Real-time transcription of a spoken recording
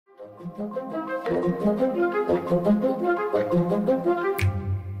When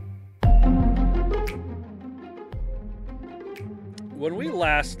we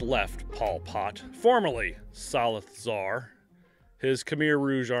last left Pol Pot, formerly Salith Tsar, his Khmer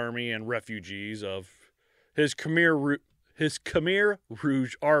Rouge army and refugees of his Khmer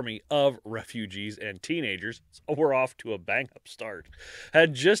Rouge army of refugees and teenagers, so we're off to a bang-up start,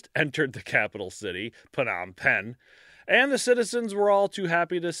 had just entered the capital city, Phnom Penh, and the citizens were all too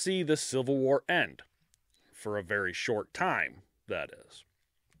happy to see the civil war end. For a very short time, that is.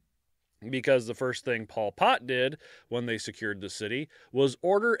 Because the first thing Pol Pot did when they secured the city was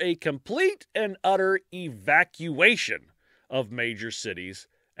order a complete and utter evacuation of major cities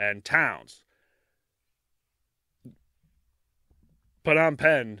and towns. Phnom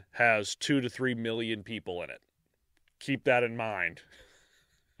Penh has 2 to 3 million people in it. Keep that in mind.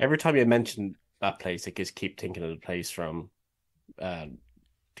 Every time you mention that place, I just keep thinking of the place from Hunger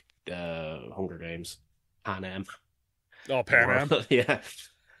Games. Pan Am. Oh, Pan Am? Yeah.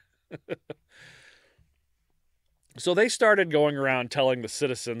 So they started going around telling the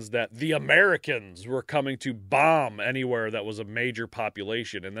citizens that the Americans were coming to bomb anywhere that was a major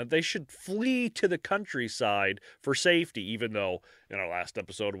population and that they should flee to the countryside for safety, even though in our last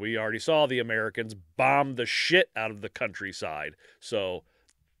episode we already saw the Americans bomb the shit out of the countryside. So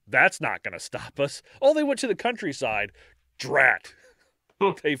that's not going to stop us. Oh, they went to the countryside. Drat.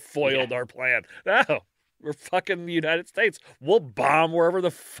 They foiled our plan. No, we're fucking the United States. We'll bomb wherever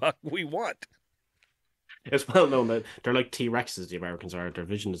the fuck we want. It's well known that they're like T-Rexes, the Americans are. Their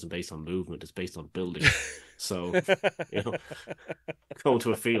vision isn't based on movement, it's based on building. So, going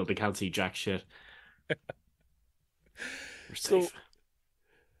to a field, they can't see jack shit. We're safe.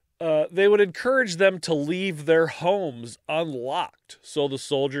 So, they would encourage them to leave their homes unlocked so the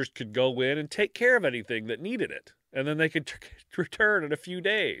soldiers could go in and take care of anything that needed it. And then they could return in a few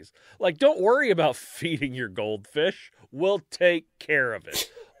days. Like, don't worry about feeding your goldfish. We'll take care of it.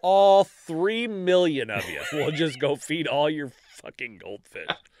 All 3 million of you will just go feed all your fucking goldfish.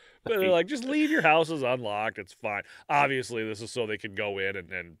 But they're like, just leave your houses unlocked. It's fine. Obviously, this is so they can go in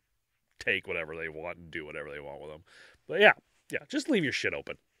and take whatever they want and do whatever they want with them. But yeah, just leave your shit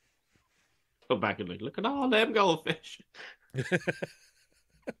open. Go back and look at all them goldfish.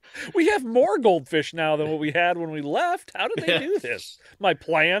 We have more goldfish now than what we had when we left. How did they do this? My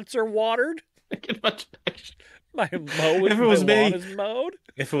plants are watered. My lawn is mowed.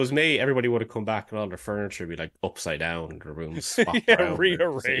 If it was me, everybody would have come back and all their furniture would be like upside down, their rooms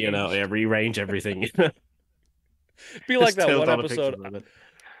rearrange. Rearrange everything. Be like that one episode.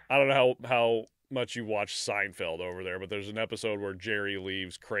 I don't know how much you watch Seinfeld over there, but there's an episode where Jerry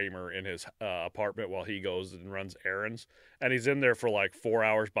leaves Kramer in his apartment while he goes and runs errands, and he's in there for like 4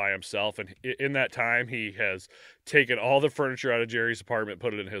 hours by himself, and in that time he has taken all the furniture out of Jerry's apartment,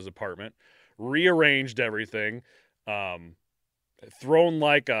 put it in his apartment, rearranged everything, thrown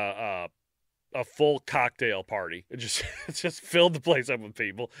like a full cocktail party. It's just filled the place up with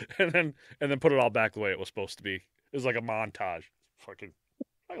people, and then put it all back the way it was supposed to be. It was like a montage. Fucking,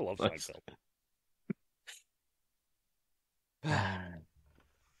 I love Seinfeld.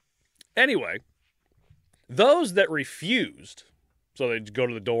 Anyway, those that refused, so they'd go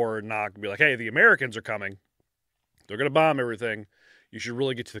to the door and knock and be like, hey, the Americans are coming. They're going to bomb everything. You should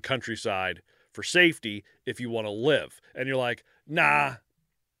really get to the countryside for safety if you want to live. And you're like, nah,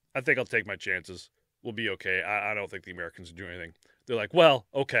 I think I'll take my chances. We'll be okay. I don't think the Americans will do anything. They're like, well,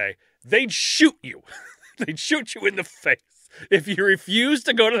 okay. They'd shoot you. They'd shoot you in the face. If you refuse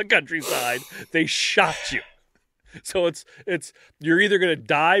to go to the countryside, they shot you. So it's you're either going to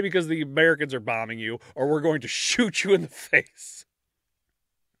die because the Americans are bombing you, or we're going to shoot you in the face.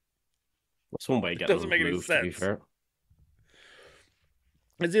 That's one way to get it doesn't make any sense. To be fair.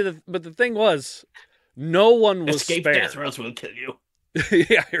 But the thing was, no one was spared. Escape death or else we'll kill you.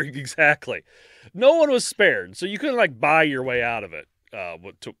 Yeah, exactly. No one was spared, so you couldn't like buy your way out of it.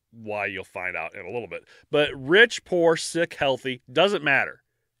 Why you'll find out in a little bit. But rich, poor, sick, healthy, doesn't matter.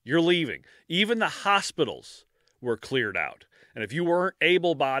 You're leaving. Even the hospitals were cleared out. And if you weren't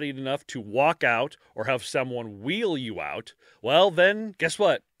able-bodied enough to walk out or have someone wheel you out, well, then guess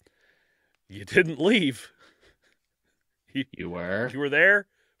what? You didn't leave. You were? You were there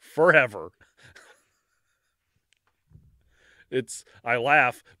forever. I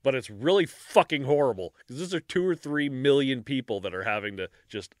laugh, but it's really fucking horrible because these are 2 or 3 million people that are having to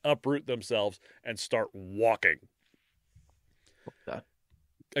just uproot themselves and start walking. Okay.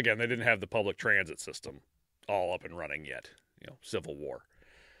 Again, they didn't have the public transit system all up and running yet. Civil War.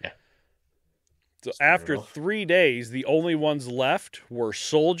 Yeah. So Fair after enough. 3 days, the only ones left were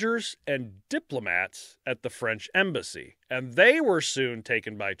soldiers and diplomats at the French embassy, and they were soon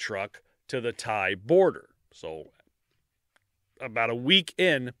taken by truck to the Thai border. So about a week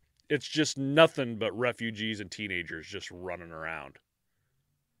in, it's just nothing but refugees and teenagers just running around.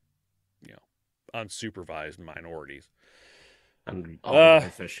 You know, unsupervised minorities. And all the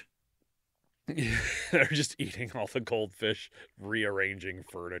goldfish. They're just eating all the goldfish, rearranging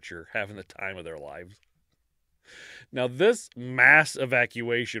furniture, having the time of their lives. Now, this mass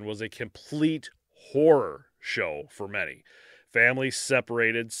evacuation was a complete horror show for many. Families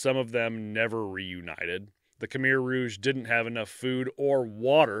separated, some of them never reunited. The Khmer Rouge didn't have enough food or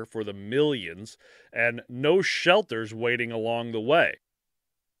water for the millions, and no shelters waiting along the way.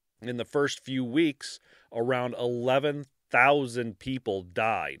 In the first few weeks, around 11,000 people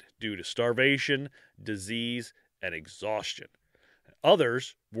died due to starvation, disease, and exhaustion.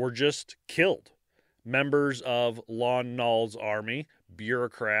 Others were just killed. Members of Lon Nol's army,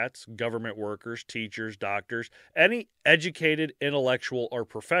 bureaucrats, government workers, teachers, doctors, any educated intellectual or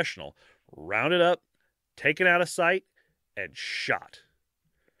professional, rounded up, taken out of sight, and shot.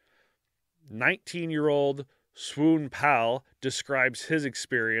 19-year-old Swoon Pal describes his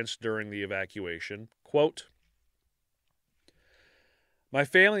experience during the evacuation. Quote, "My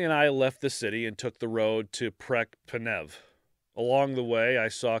family and I left the city and took the road to Prek Penev. Along the way, I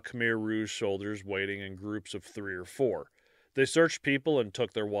saw Khmer Rouge soldiers waiting in groups of 3 or 4. They searched people and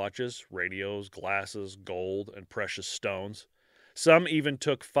took their watches, radios, glasses, gold, and precious stones. Some even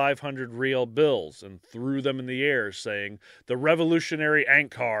took 500 real bills and threw them in the air, saying, 'The revolutionary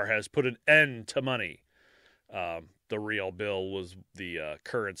Angkar has put an end to money.'" The real bill was the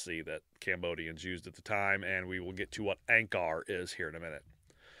currency that Cambodians used at the time, and we will get to what Angkar is here in a minute.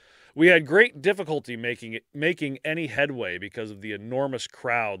 "We had great difficulty making any headway because of the enormous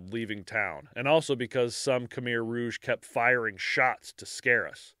crowd leaving town, and also because some Khmer Rouge kept firing shots to scare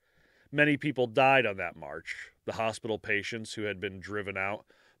us. Many people died on that march, the hospital patients who had been driven out,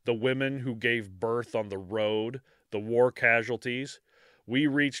 the women who gave birth on the road, the war casualties. We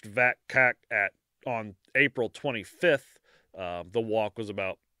reached Vat Kak on April 25th. The walk was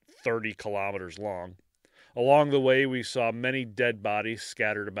about 30 kilometers long. Along the way, we saw many dead bodies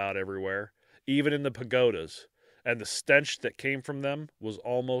scattered about everywhere, even in the pagodas, and the stench that came from them was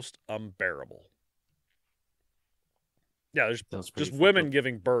almost unbearable." Yeah, there's just women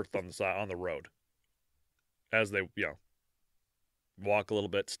giving birth on the side on the road as they, walk a little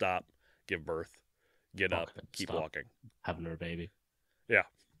bit, stop, give birth, get up, keep walking, having their baby. Yeah.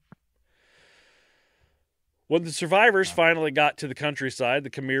 When the survivors finally got to the countryside, the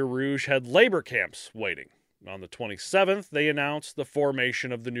Khmer Rouge had labor camps waiting. On the 27th, they announced the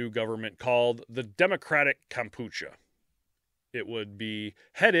formation of the new government called the Democratic Kampuchea. It would be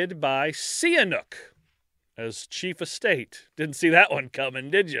headed by Sihanouk as chief of state. Didn't see that one coming,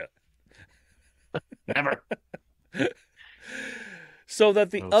 did you? Never. So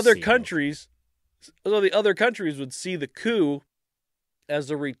that the other countries would see the coup as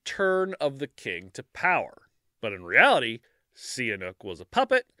a return of the king to power. But in reality, Sihanouk was a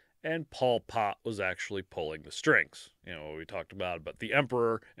puppet, and Pol Pot was actually pulling the strings. What we talked about the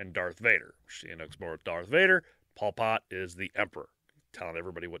Emperor and Darth Vader. Sihanouk's more Darth Vader. Pol Pot is the Emperor, telling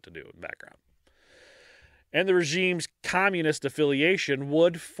everybody what to do in the background. And the regime's communist affiliation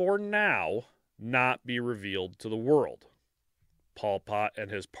would, for now, not be revealed to the world. Pol Pot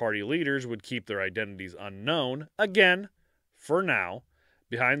and his party leaders would keep their identities unknown, again, for now.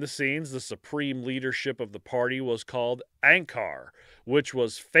 Behind the scenes, the supreme leadership of the party was called Angkar, which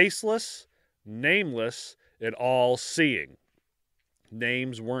was faceless, nameless, and all-seeing.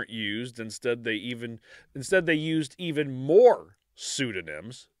 Names weren't used. Instead, they used even more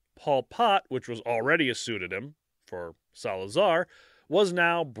pseudonyms. Pol Pot, which was already a pseudonym for Salazar, was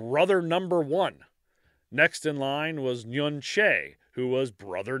now Brother Number 1. Next in line was Nguyen Che, who was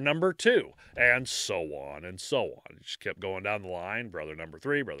Brother Number 2, and so on and so on. It just kept going down the line. Brother Number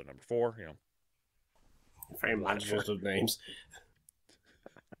 3, Brother Number 4, Very manageable of names.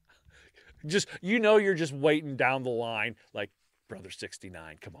 You're just waiting down the line like, Brother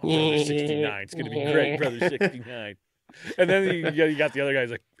 69, come on, Brother 69, it's going to be great, Brother 69. And then you got the other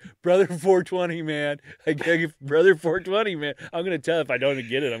guys like, Brother 420, man. Brother 420, man. I'm going to tell if I don't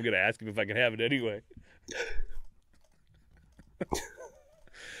get it, I'm going to ask him if I can have it anyway.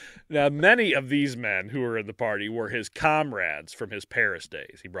 Now, many of these men who were in the party were his comrades from his Paris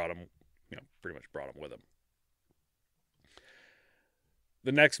days. He brought them, pretty much brought them with him.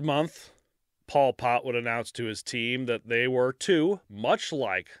 The next month, Pol Pot would announce to his team that they were to, much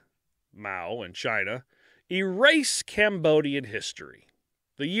like Mao in China, erase Cambodian history.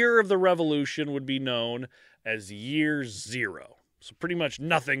 The year of the revolution would be known as Year Zero. So pretty much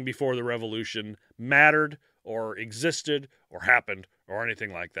nothing before the revolution mattered or existed or happened or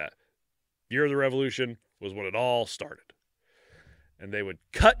anything like that. Year of the revolution was when it all started. And they would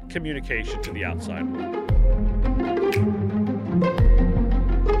cut communication to the outside world.